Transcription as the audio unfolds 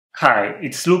Hi,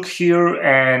 it's Luke here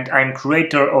and I'm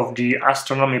creator of the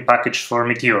Astronomy package for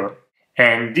Meteor.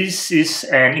 And this is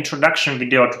an introduction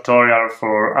video tutorial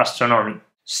for Astronomy.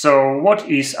 So what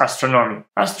is Astronomy?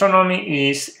 Astronomy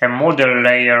is a model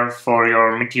layer for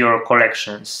your Meteor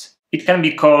collections. It can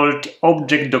be called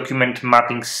Object Document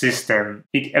Mapping System.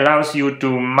 It allows you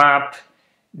to map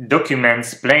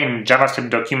documents, plain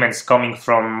JavaScript documents coming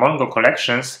from Mongo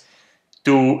collections,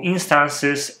 to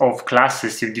instances of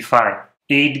classes you define.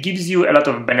 It gives you a lot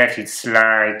of benefits,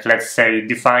 like, let's say,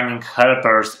 defining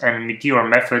helpers and Meteor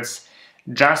methods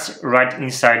just right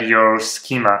inside your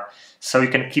schema, so you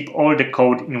can keep all the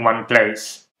code in one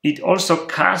place. It also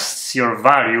casts your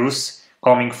values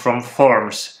coming from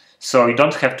forms, so you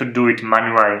don't have to do it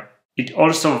manually. It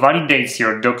also validates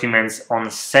your documents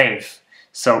on save,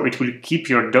 so it will keep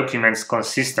your documents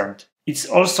consistent. It's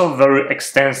also very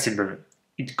extensible.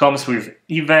 It comes with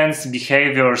events,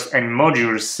 behaviors and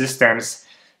modules systems,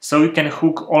 so you can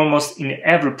hook almost in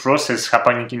every process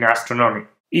happening in astronomy.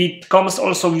 It comes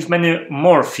also with many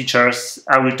more features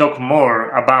I will talk more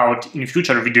about in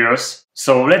future videos.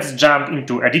 So let's jump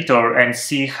into editor and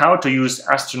see how to use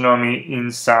astronomy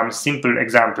in some simple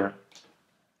example.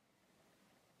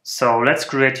 So let's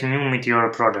create a new Meteor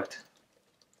project.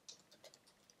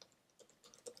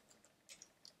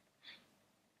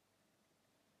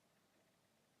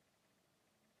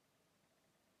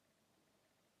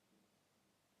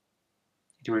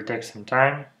 It will take some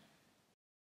time.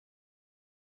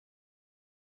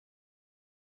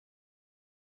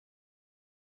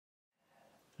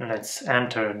 Let's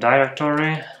enter a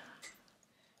directory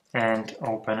and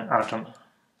open Atom.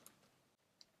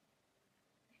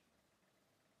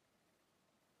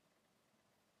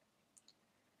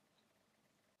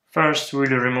 First, we'll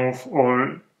remove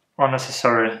all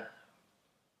unnecessary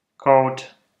code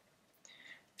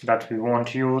that we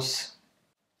won't use.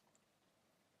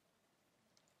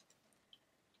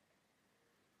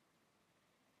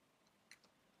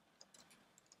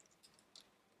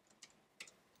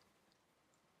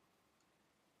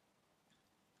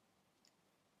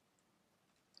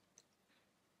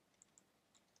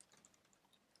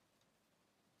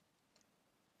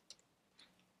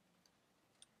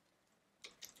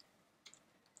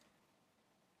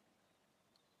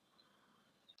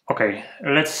 Okay,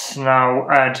 let's now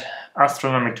add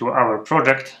astronomy to our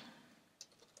project.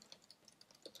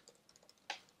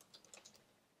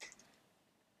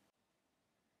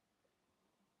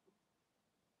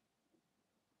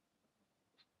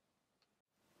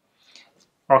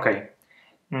 Okay,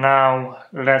 now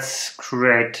let's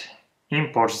create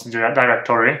imports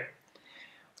directory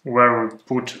where we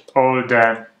put all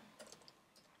the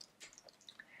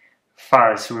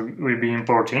files we'll be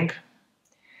importing,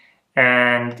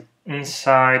 and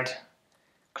inside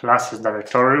classes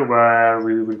directory where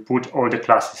we will put all the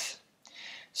classes.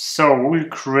 So we'll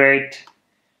create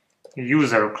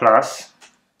user class,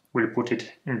 we'll put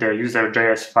it in the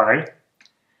user.js file,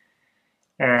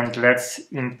 and let's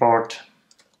import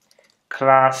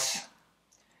class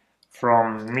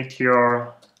from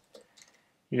Meteor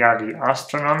Yagi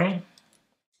Astronomy,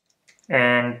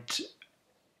 and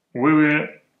we will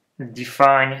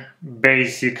define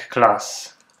basic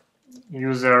class.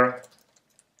 User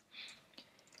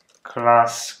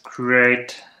class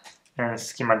create and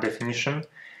schema definition.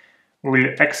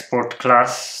 We'll export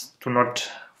class to not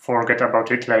forget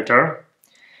about it later.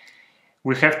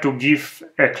 We have to give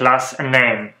a class a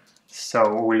name,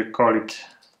 so we'll call it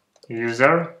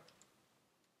user.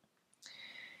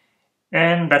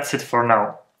 And that's it for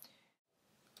now.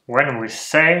 When we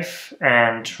save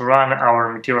and run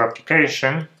our Meteor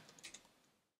application,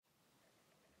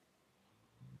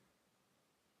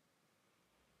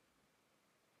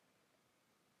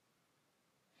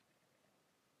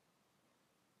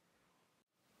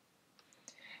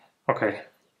 okay,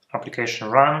 application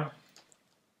run,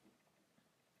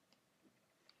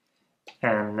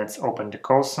 and let's open the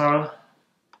console.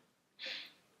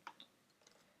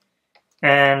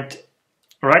 And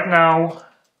right now,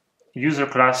 user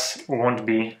class won't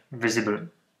be visible.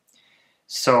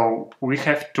 So we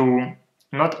have to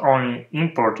not only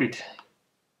import it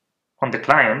on the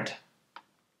client,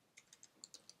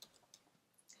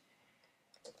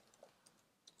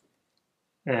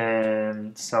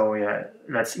 and so yeah,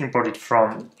 let's import it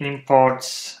from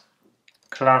imports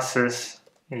classes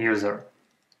user.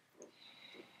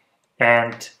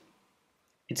 And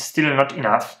it's still not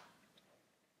enough,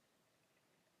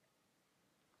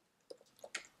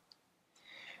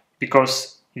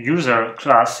 because user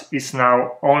class is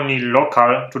now only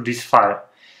local to this file.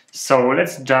 So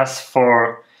let's just,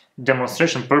 for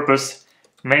demonstration purpose,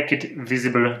 make it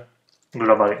visible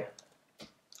globally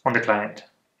on the client.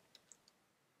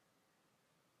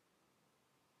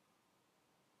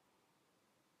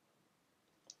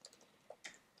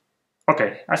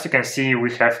 Okay, as you can see,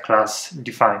 we have class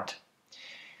defined.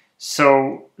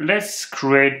 So let's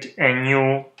create a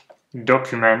new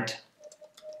document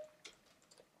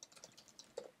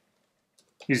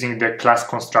using the class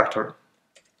constructor.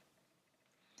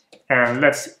 And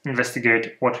let's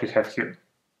investigate what we have here.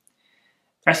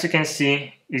 As you can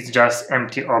see, it's just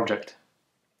empty object.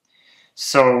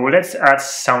 So let's add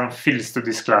some fields to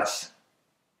this class.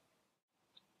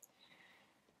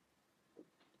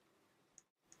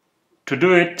 To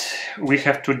do it, we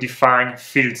have to define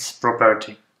fields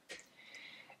property.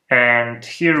 And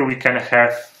here we can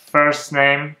have first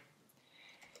name,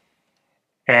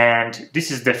 and this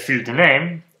is the field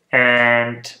name,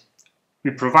 and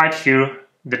we provide here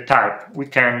the type. We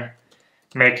can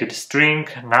make it string,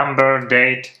 number,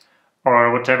 date,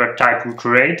 or whatever type we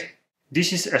create.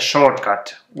 This is a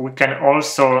shortcut. We can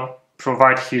also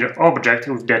provide here object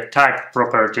with the type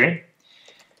property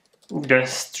with the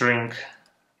string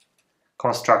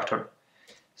constructor.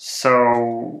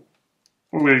 So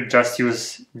we will just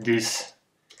use this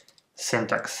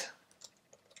syntax.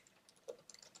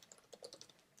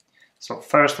 So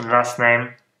first and last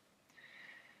name,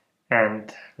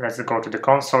 and let's go to the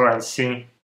console and see.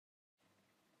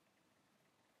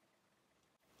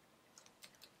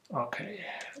 Okay,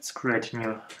 let's create a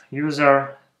new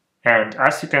user, and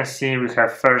as you can see, we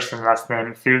have first and last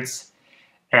name fields,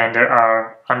 and they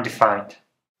are undefined.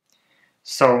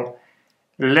 So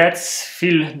let's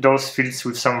fill those fields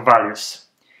with some values.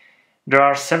 There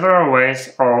are several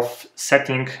ways of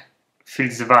setting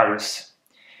fields values.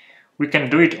 We can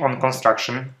do it on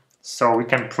construction, so we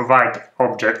can provide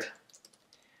object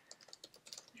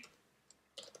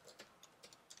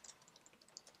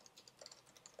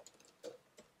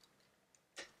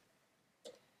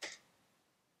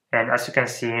and as you can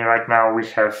see right now we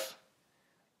have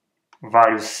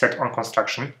values set on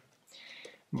construction,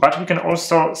 but we can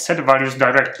also set values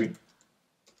directly.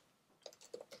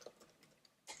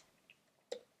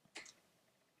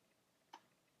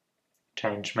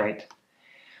 Change made.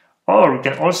 Or we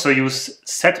can also use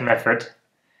set method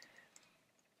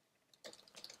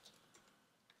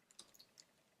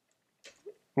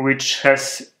which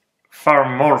has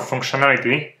far more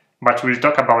functionality, but we'll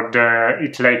talk about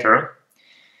it later.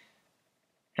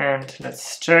 And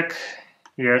let's check.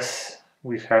 Yes,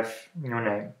 we have new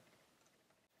name.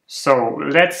 So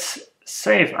let's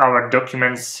save our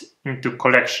documents into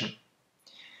collection.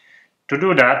 To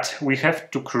do that, we have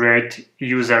to create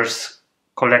users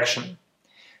collection.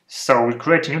 So we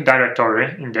create a new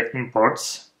directory in the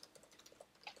imports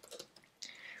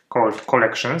called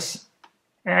collections,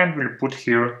 and we'll put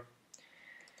here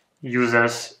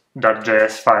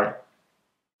users.js file.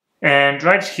 And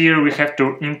right here we have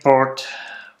to import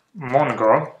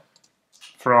Mongo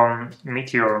from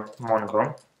Meteor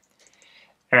Mongo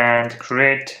and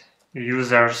create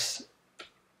users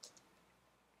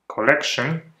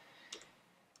collection,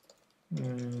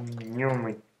 new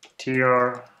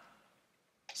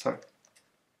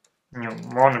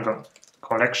Mongo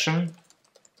collection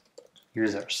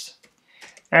users,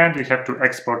 and we have to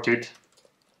export it.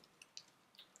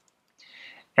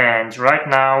 And right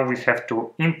now we have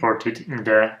to import it in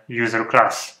the user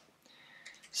class.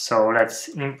 So let's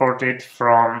import it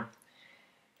from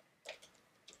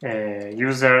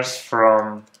users,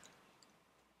 from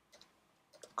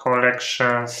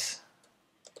collections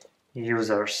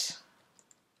users.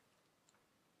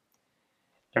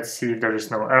 Let's see if there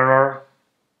is no error.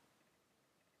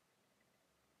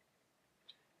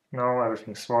 No,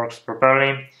 everything works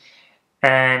properly.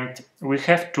 And we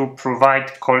have to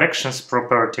provide collections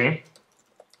property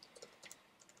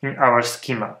in our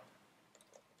schema.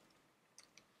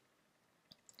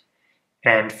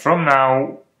 And from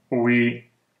now we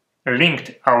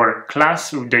linked our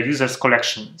class with the users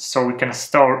collection, so we can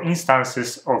store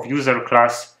instances of user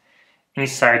class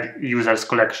inside users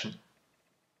collection.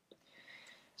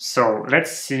 So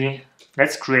let's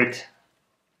create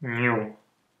new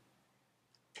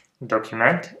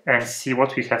document and see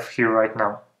what we have here right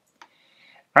now.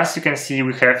 As you can see,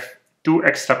 we have two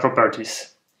extra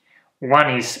properties.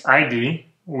 One is ID,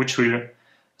 which will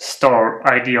store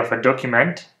ID of a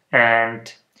document,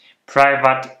 and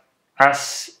private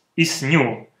as is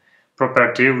new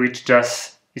property, which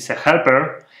just is a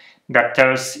helper that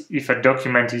tells if a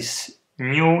document is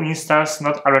new instance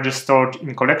not already stored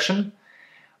in collection,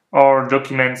 or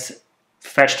documents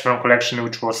fetched from collection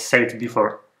which was saved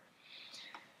before.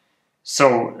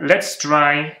 So let's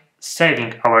try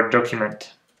saving our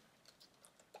document.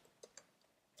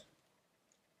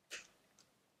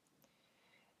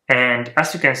 And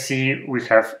as you can see, we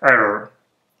have error.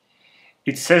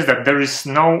 It says that there is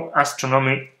no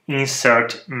astronomy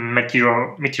insert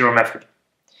Meteor method.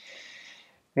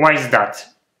 Why is that?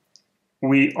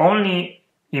 We only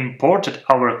imported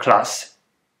our class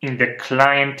in the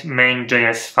client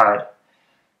main.js file,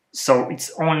 so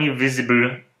it's only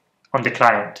visible on the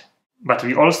client. But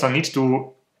we also need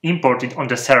to import it on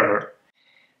the server.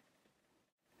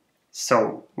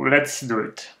 So let's do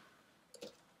it.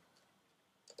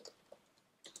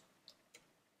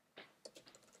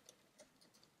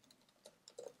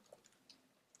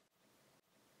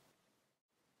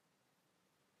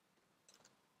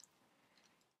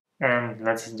 And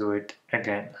let's do it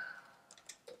again.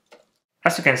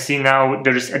 As you can see now,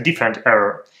 there is a different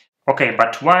error. Okay,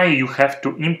 but why you have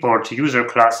to import user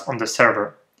class on the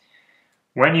server?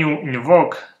 When you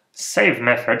invoke save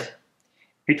method,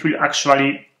 it will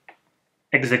actually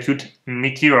execute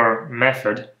Meteor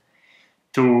method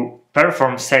to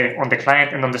perform save on the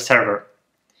client and on the server.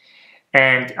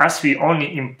 And as we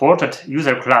only imported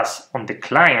user class on the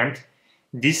client,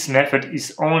 this method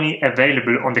is only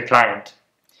available on the client.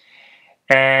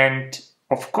 And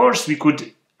of course, we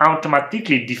could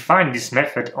automatically define this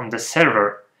method on the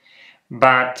server,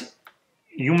 but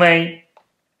you may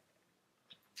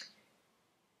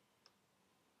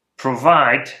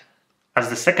provide as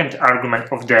the second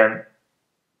argument of the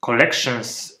collection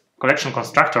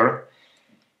constructor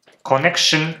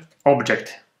connection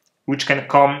object, which can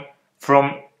come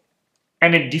from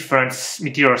any different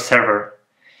Meteor server.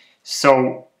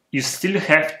 So you still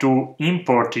have to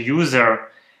import user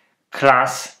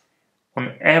class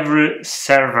on every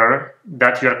server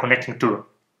that you are connecting to.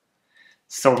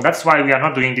 So that's why we are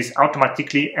not doing this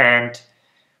automatically and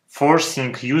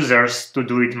forcing users to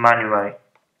do it manually.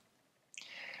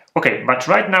 Okay, but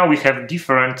right now we have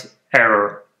different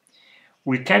error.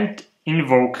 We can't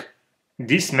invoke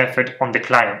this method on the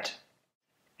client.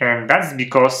 And that's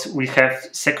because we have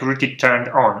security turned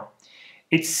on.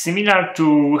 It's similar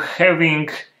to having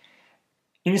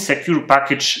insecure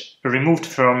package removed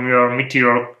from your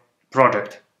Meteor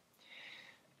project.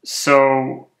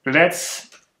 So let's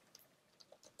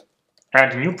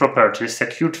add new property,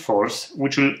 secured false,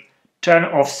 which will turn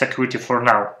off security for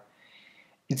now.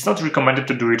 It's not recommended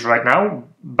to do it right now,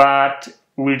 but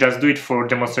we'll just do it for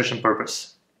demonstration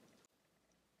purpose.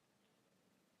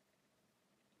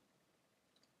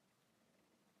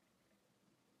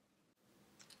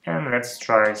 And let's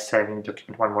try saving the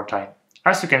document one more time.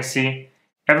 As you can see,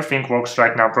 everything works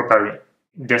right now properly.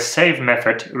 The save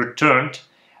method returned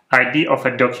ID of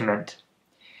a document.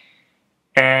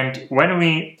 And when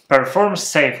we perform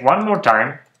save one more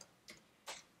time,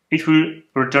 it will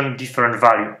return different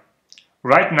value.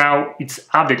 Right now it's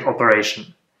update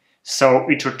operation. So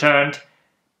it returned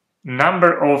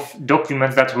number of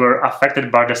documents that were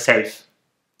affected by the save.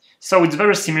 So it's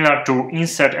very similar to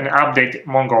insert and update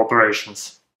Mongo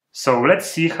operations. So let's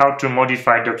see how to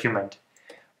modify document.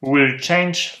 We'll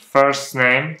change first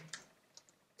name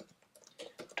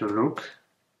to Luke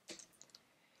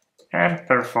and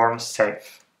perform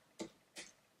save.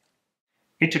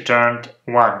 It returned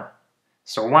 1.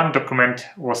 So one document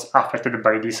was affected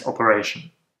by this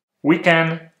operation. We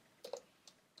can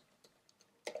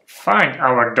find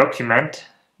our document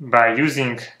by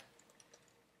using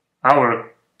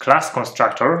our class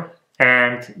constructor,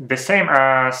 and the same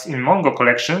as in Mongo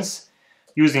collections,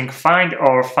 using find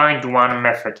or find one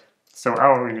method. So I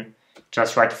will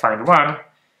just write find one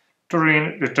to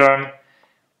return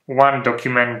one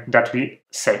document that we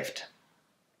saved.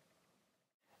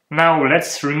 Now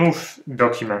let's remove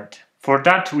document. For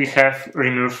that we have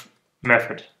remove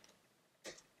method.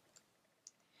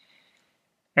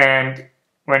 And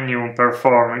when you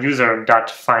perform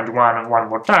user.findOne one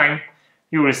more time,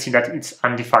 you will see that it's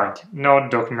undefined, no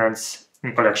documents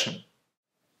in collection.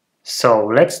 So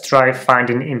let's try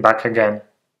finding in back again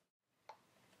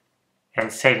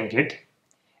and saving it,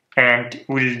 and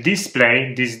we'll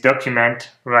display this document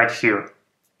right here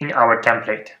in our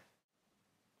template.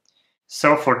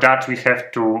 So for that we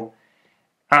have to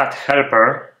add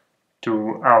helper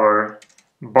to our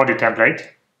body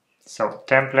template. So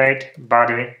template,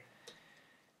 body,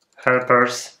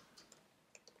 helpers,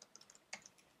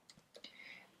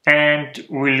 and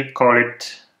we'll call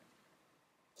it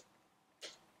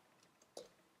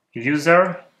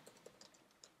user,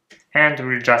 and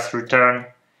we'll just return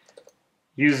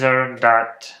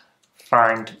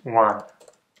user.findOne.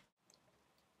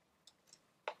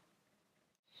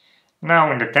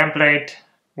 Now in the template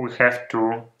we have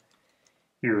to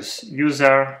use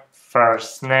user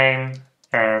first name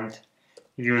and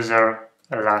user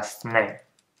last name.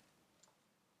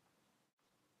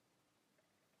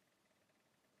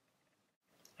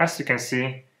 As you can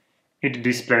see, it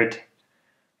displayed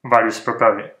values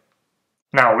properly.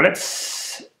 Now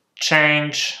let's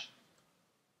change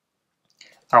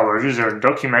our user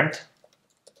document.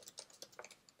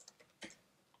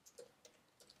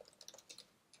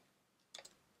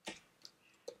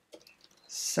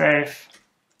 Save,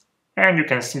 and you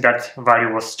can see that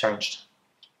value was changed.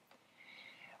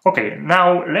 Okay,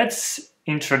 now let's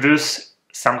introduce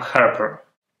some helper.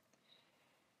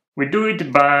 We do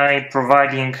it by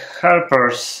providing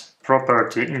helpers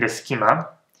property in the schema,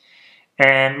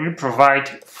 and we provide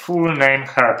full name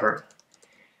helper,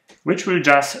 which will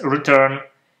just return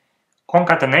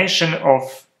concatenation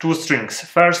of two strings,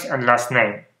 first and last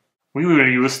name. We will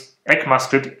use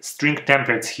ECMAScript string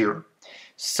templates here.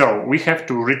 So we have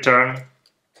to return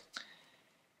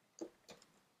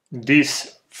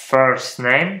this first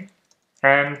name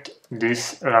and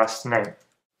this last name.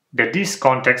 The this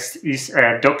context is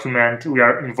a document we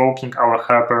are invoking our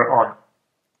helper on.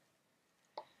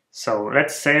 So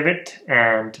let's save it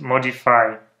and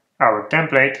modify our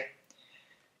template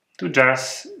to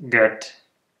just get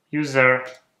user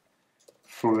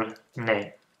full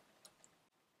name.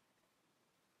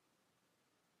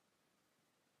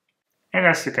 And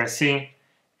as you can see,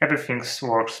 everything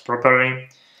works properly.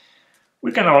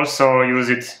 We can also use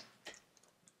it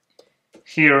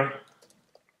here,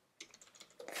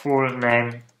 full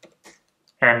name,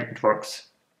 and it works.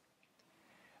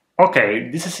 Okay,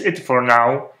 this is it for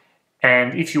now.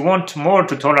 And if you want more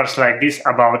tutorials like this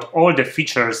about all the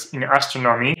features in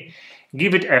astronomy,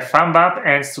 give it a thumb up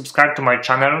and subscribe to my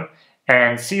channel,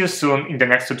 and see you soon in the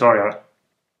next tutorial.